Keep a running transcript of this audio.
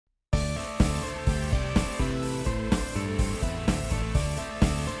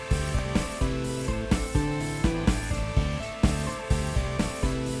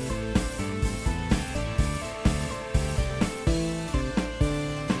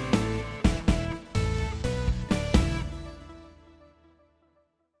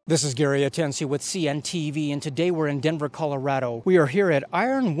This is Gary Atencio with CNTV, and today we're in Denver, Colorado. We are here at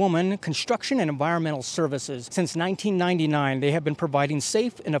IronWoman Construction and Environmental Services. Since 1999, they have been providing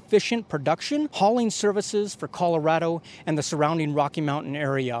safe and efficient production, hauling services for Colorado and the surrounding Rocky Mountain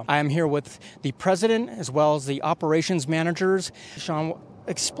area. I am here with the president as well as the operations managers. Sean,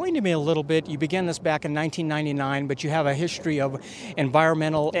 explain to me a little bit. You began this back in 1999, but you have a history of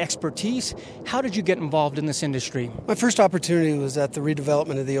environmental expertise. How did you get involved in this industry? My first opportunity was at the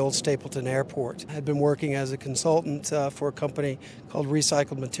redevelopment of the old Stapleton Airport. I had been working as a consultant for a company called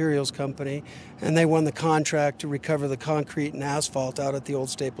Recycled Materials Company, and they won the contract to recover the concrete and asphalt out at the old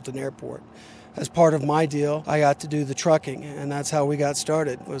Stapleton Airport. As part of my deal, I got to do the trucking, and that's how we got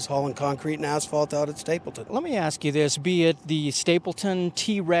started, was hauling concrete and asphalt out at Stapleton. Let me ask you this, be it the Stapleton,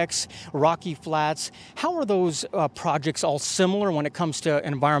 T-Rex, Rocky Flats, how are those projects all similar when it comes to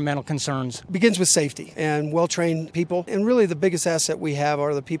environmental concerns? It begins with safety and well-trained people, and really the biggest asset we have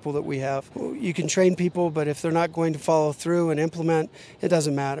are the people that we have. You can train people, but if they're not going to follow through and implement, it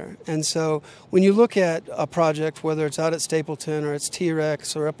doesn't matter. And so when you look at a project, whether it's out at Stapleton or it's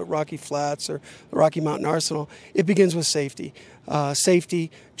T-Rex or up at Rocky Flats or the Rocky Mountain Arsenal, it begins with safety.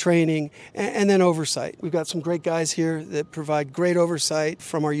 Safety, training, and then oversight. We've got some great guys here that provide great oversight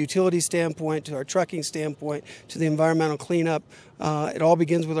from our utility standpoint to our trucking standpoint to the environmental cleanup. It all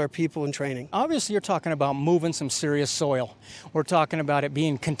begins with our people and training. Obviously, you're talking about moving some serious soil. We're talking about it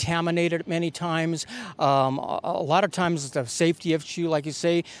being contaminated many times. A lot of times it's a safety issue, like you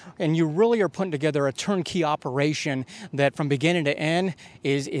say, and you really are putting together a turnkey operation that from beginning to end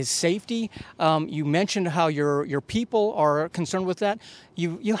is safety. You mentioned how your people are concerned with that.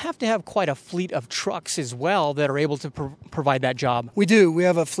 You have to have quite a fleet of trucks as well that are able to provide that job. We do. We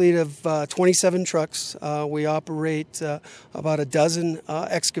have a fleet of 27 trucks. We operate about a dozen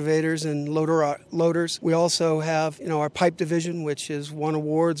excavators and loaders. We also have, our pipe division, which has won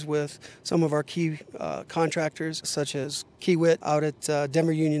awards with some of our key contractors, such as Kiewit out at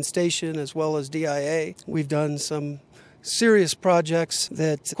Denver Union Station, as well as DIA. We've done some serious projects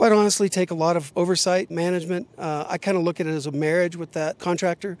that quite honestly take a lot of oversight management. I kind of look at it as a marriage with that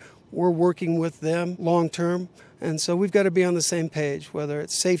contractor. We're working with them long term, and so we've got to be on the same page, whether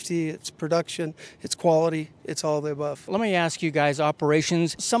it's safety, it's production, it's quality, it's all of the above. Let me ask you guys,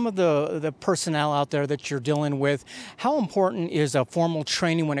 operations, some of the personnel out there that you're dealing with, how important is a formal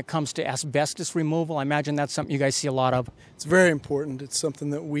training when it comes to asbestos removal? I imagine that's something you guys see a lot of. It's very important. It's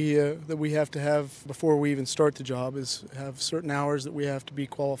something that we have to have before we even start the job, is have certain hours that we have to be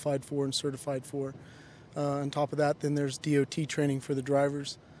qualified for and certified for. On top of that, then there's DOT training for the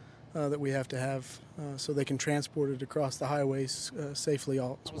drivers that we have to have so they can transport it across the highways safely.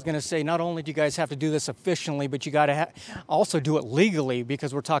 I was going to say, not only do you guys have to do this efficiently, but you got to also do it legally,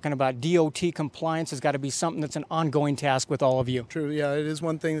 because we're talking about DOT compliance. Has got to be something that's an ongoing task with all of you. True, yeah, it is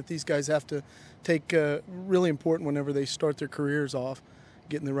one thing that these guys have to take really important whenever they start their careers off,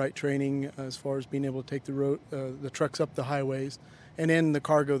 getting the right training as far as being able to take the trucks up the highways, and then the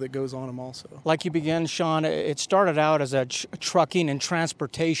cargo that goes on them also. Like you began, Sean, it started out as a trucking and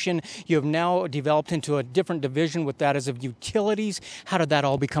transportation. You have now developed into a different division with that as of utilities. How did that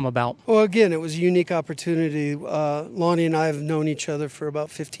all become about? Well, again, it was a unique opportunity. Lonnie and I have known each other for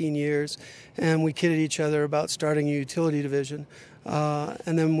about 15 years, and we kidded each other about starting a utility division.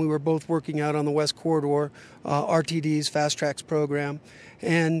 And then we were both working out on the West Corridor, RTD's Fast Tracks program,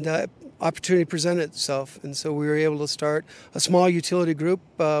 and opportunity presented itself, and so we were able to start a small utility group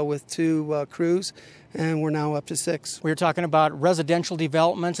with 2 crews, and we're now up to 6. We were talking about residential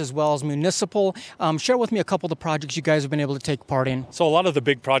developments as well as municipal. Share with me a couple of the projects you guys have been able to take part in. So a lot of the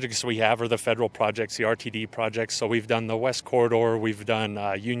big projects we have are the federal projects, the RTD projects. So we've done the West Corridor, we've done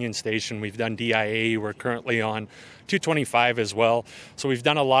Union Station, we've done DIA, we're currently on 225 as well. So we've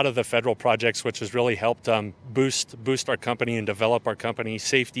done a lot of the federal projects, which has really helped boost our company and develop our company.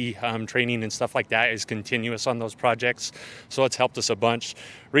 Safety training and stuff like that is continuous on those projects, so it's helped us a bunch.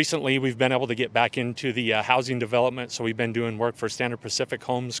 Recently, we've been able to get back into the housing development, so we've been doing work for Standard Pacific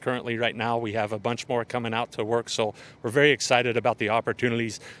Homes currently right now. We have a bunch more coming out to work, so we're very excited about the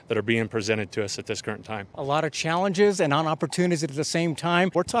opportunities that are being presented to us at this current time. A lot of challenges and opportunities at the same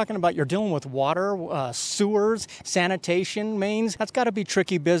time. We're talking about you're dealing with water, sewers, sanitation mains. That's got to be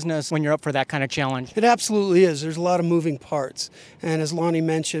tricky business when you're up for that kind of challenge. It absolutely is. There's a lot of moving parts. And as Lonnie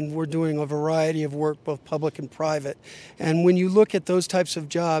mentioned, we're doing a variety of work, both public and private. And when you look at those types of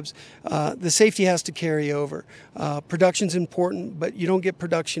jobs, the safety has to carry over. Production's important, but you don't get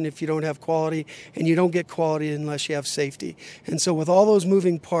production if you don't have quality, and you don't get quality unless you have safety. And so with all those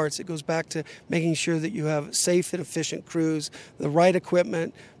moving parts, it goes back to making sure that you have safe and efficient crews, the right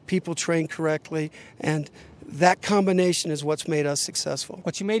equipment, people trained correctly, and that combination is what's made us successful.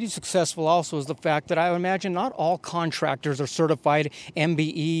 What you made you successful also is the fact that I imagine not all contractors are certified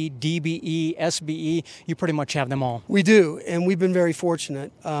MBE, DBE, SBE. You pretty much have them all. We do, and we've been very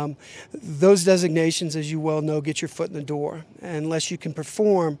fortunate. Those designations, as you well know, get your foot in the door. And unless you can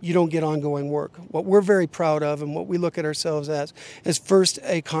perform, you don't get ongoing work. What we're very proud of and what we look at ourselves as is first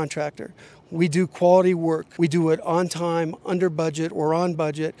a contractor. We do quality work. We do it on time, under budget, or on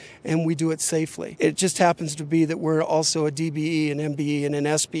budget, and we do it safely. It just happens to be that we're also a DBE, an MBE, and an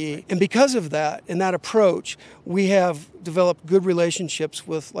SBE. And because of that, and that approach, we have developed good relationships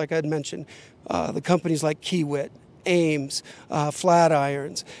with, like I'd mentioned, the companies like Kiewit, Ames,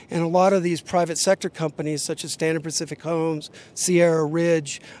 Flatirons, and a lot of these private sector companies such as Standard Pacific Homes, Sierra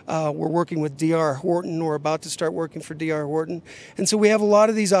Ridge. We're working with D.R. Horton, or about to start working for D.R. Horton. And so we have a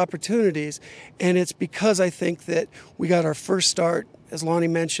lot of these opportunities, and it's because I think that we got our first start, as Lonnie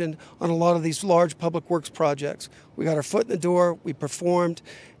mentioned, on a lot of these large public works projects. We got our foot in the door, we performed,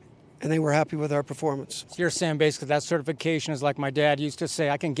 and they were happy with our performance. So you're saying basically that certification is like my dad used to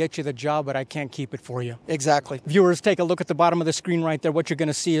say, I can get you the job, but I can't keep it for you. Exactly. Viewers, take a look at the bottom of the screen right there. What you're going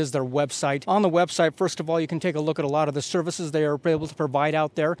to see is their website. On the website, first of all, you can take a look at a lot of the services they are able to provide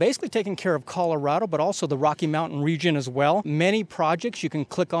out there, basically taking care of Colorado, but also the Rocky Mountain region as well. Many projects you can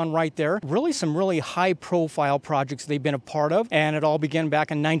click on right there. Really some really high-profile projects they've been a part of, and it all began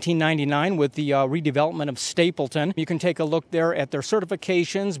back in 1999 with the redevelopment of Stapleton. You can take a look there at their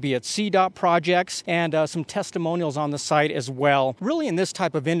certifications, be it CDOT projects, and some testimonials on the site as well. Really, in this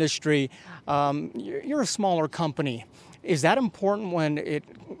type of industry, you're a smaller company. Is that important when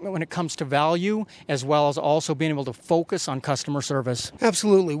it comes to value, as well as also being able to focus on customer service?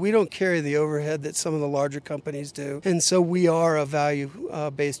 Absolutely. We don't carry the overhead that some of the larger companies do. And so we are a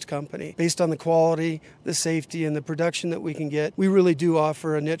value-based company. Based on the quality, the safety, and the production that we can get, we really do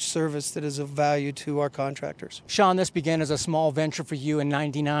offer a niche service that is of value to our contractors. Sean, this began as a small venture for you in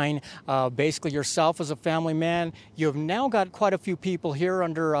 '99. Basically yourself as a family man. You have now got quite a few people here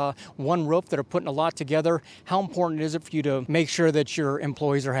under one roof that are putting a lot together. How important is it for you to make sure that your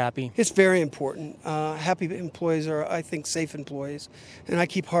employees are happy? It's very important. Happy employees are, I think, safe employees. And I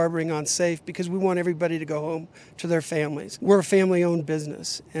keep harboring on safe because we want everybody to go home to their families. We're a family-owned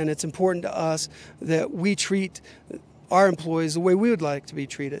business, and it's important to us that we treat our employees the way we would like to be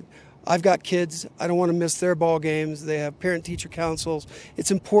treated. I've got kids. I don't want to miss their ball games. They have parent-teacher councils.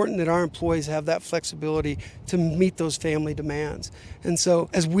 It's important that our employees have that flexibility to meet those family demands. And so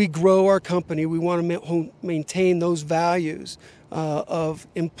as we grow our company, we want to maintain those values of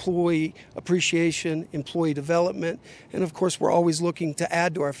employee appreciation, employee development, and of course we're always looking to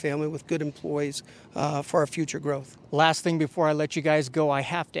add to our family with good employees for our future growth. Last thing before I let you guys go, I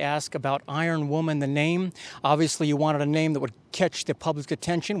have to ask about IronWoman, the name. Obviously you wanted a name that would catch the public's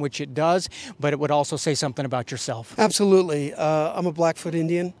attention, which it does, but it would also say something about yourself. Absolutely. I'm a Blackfoot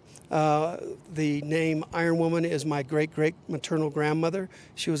Indian. The name IronWoman is my great-great-maternal grandmother.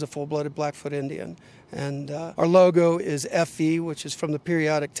 She was a full-blooded Blackfoot Indian. And our logo is FE, which is from the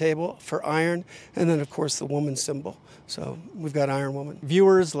periodic table for iron, and then, of course, the woman symbol. So we've got IronWoman.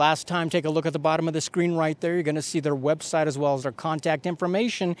 Viewers, last time, take a look at the bottom of the screen right there. You're going to see their website as well as their contact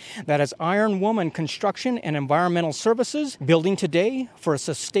information. That is IronWoman Construction and Environmental Services, building today for a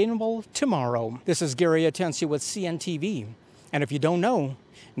sustainable tomorrow. This is Gary Atencio with CNTV. And if you don't know,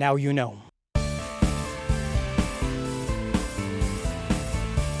 now you know.